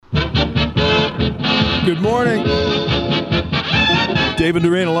Good morning. David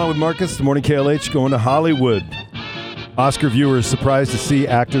Durain along with Marcus. The Morning KLH going to Hollywood. Oscar viewers surprised to see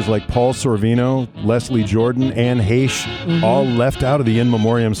actors like Paul Sorvino, Leslie Jordan, Anne Heche all left out of the In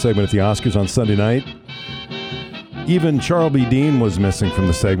Memoriam segment at the Oscars on Sunday night. Even Charles B. Dean was missing from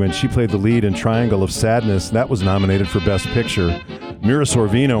the segment. She played the lead in Triangle of Sadness. That was nominated for Best Picture. Mira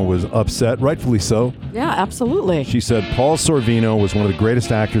Sorvino was upset, rightfully so. Yeah, absolutely. She said Paul Sorvino was one of the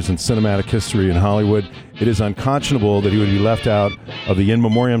greatest actors in cinematic history in Hollywood. It is unconscionable that he would be left out of the In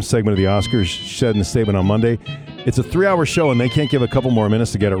Memoriam segment of the Oscars, she said in a statement on Monday. It's a 3-hour show, and they can't give a couple more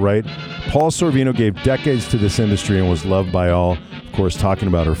minutes to get it right. Paul Sorvino gave decades to this industry and was loved by all. Of course, talking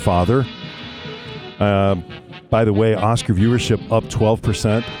about her father. By the way, Oscar viewership up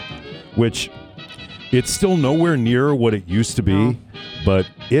 12%, which it's still nowhere near what it used to be, but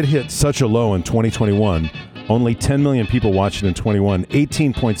it hit such a low in 2021. Only 10 million people watched it in 21.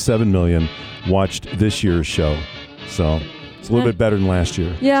 18.7 million watched this year's show. So it's a little bit better than last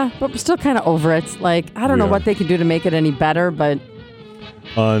year. Yeah, but we're still kind of over it. Like, I don't know what they can do to make it any better, but...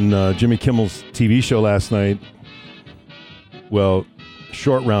 On Jimmy Kimmel's TV show last night, well...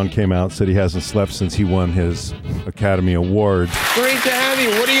 Short Round came out, said he hasn't slept since he won his Academy Award. Great to have you.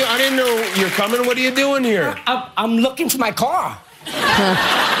 I didn't know you're coming. What are you doing here? I'm looking for my car.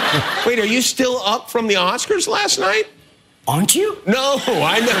 Wait, are you still up from the Oscars last night? Aren't you? No,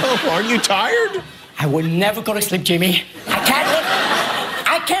 I know. Aren't you tired? I will never go to sleep, Jimmy.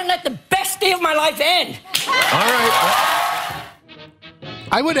 I can't let the best day of my life end. All right.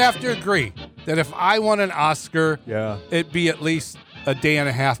 I would have to agree that if I won an Oscar, Yeah. it'd be at least a day and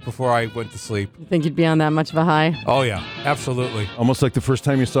a half before I went to sleep. You think you'd be on that much of a high? Oh, yeah, absolutely. Almost like the first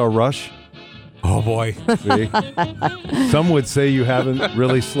time you saw Rush. Oh, boy. See? Some would say you haven't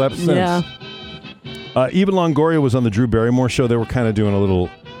really slept since. Yeah. Eva Longoria was on the Drew Barrymore show. They were kind of doing a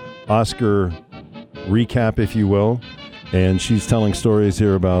little Oscar recap, if you will. And she's telling stories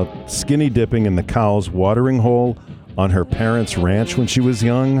here about skinny dipping in the cow's watering hole on her parents' ranch when she was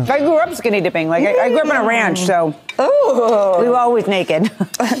young. I grew up skinny dipping. Like I grew up on a ranch, so we were always naked.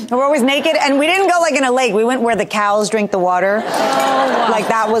 We were always naked, and we didn't go like in a lake. We went where the cows drink the water. Like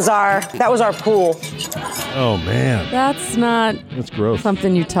that was our pool. Oh man, That's gross.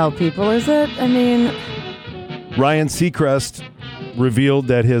 something you tell people, is it? I mean, Ryan Seacrest revealed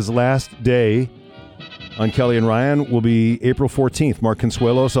that his last day on Kelly and Ryan will be April 14th. Mark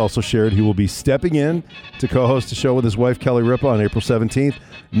Consuelos also shared he will be stepping in to co-host the show with his wife, Kelly Ripa, on April 17th.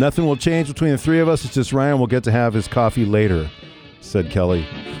 Nothing will change between the three of us. It's just Ryan will get to have his coffee later, said Kelly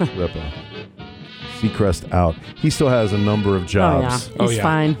Ripa. Seacrest out. He still has a number of jobs. He's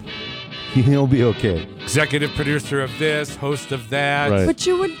fine. He'll be okay. Executive producer of this, host of that. Right. But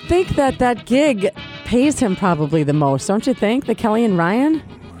you would think that gig pays him probably the most, don't you think? The Kelly and Ryan?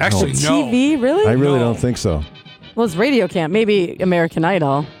 Actually, no. TV, really? I really don't think so. Well, it's radio camp. Maybe American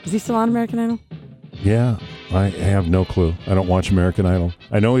Idol. Is he still on American Idol? Yeah, I have no clue. I don't watch American Idol.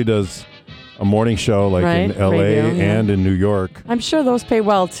 I know he does a morning show like in L.A. Radio, and in New York. I'm sure those pay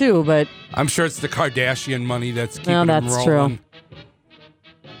well, too, but... I'm sure it's the Kardashian money that's keeping No, him that's rolling. true.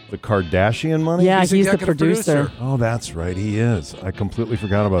 The Kardashian money? Yeah, he's the executive producer. Oh, that's right. He is. I completely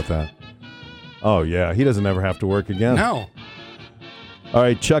forgot about that. Oh, yeah. He doesn't ever have to work again. No. All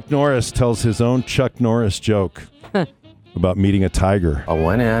right. Chuck Norris tells his own Chuck Norris joke about meeting a tiger. I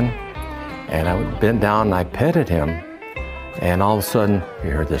went in and I would bend down and I petted him. And all of a sudden,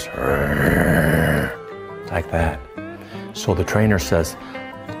 you heard this like that. So the trainer says,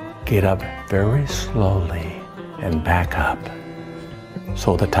 get up very slowly and back up.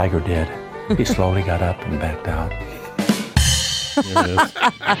 So the tiger did. He slowly got up and backed out. There it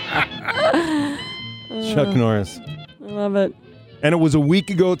is. Chuck Norris. I love it. And it was a week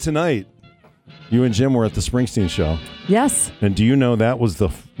ago tonight. You and Jim were at the Springsteen show. Yes. And do you know that was the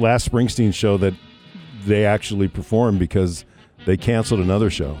last Springsteen show that they actually performed because they canceled another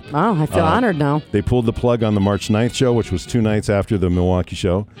show. Oh, I feel honored now. They pulled the plug on the March 9th show, which was 2 nights after the Milwaukee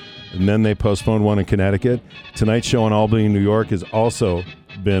show. And then they postponed one in Connecticut. Tonight's show in Albany, New York has also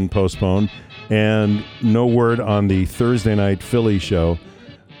been postponed. And no word on the Thursday night Philly show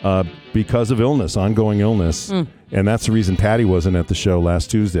because of illness, ongoing illness. And that's the reason Patty wasn't at the show last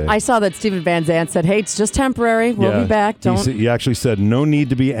Tuesday. I saw that Steven Van Zandt said, hey, it's just temporary. We'll be back. He actually said, no need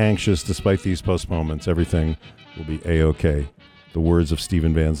to be anxious despite these postponements. Everything will be A-OK. The words of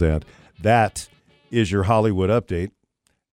Steven Van Zandt. That is your Hollywood update.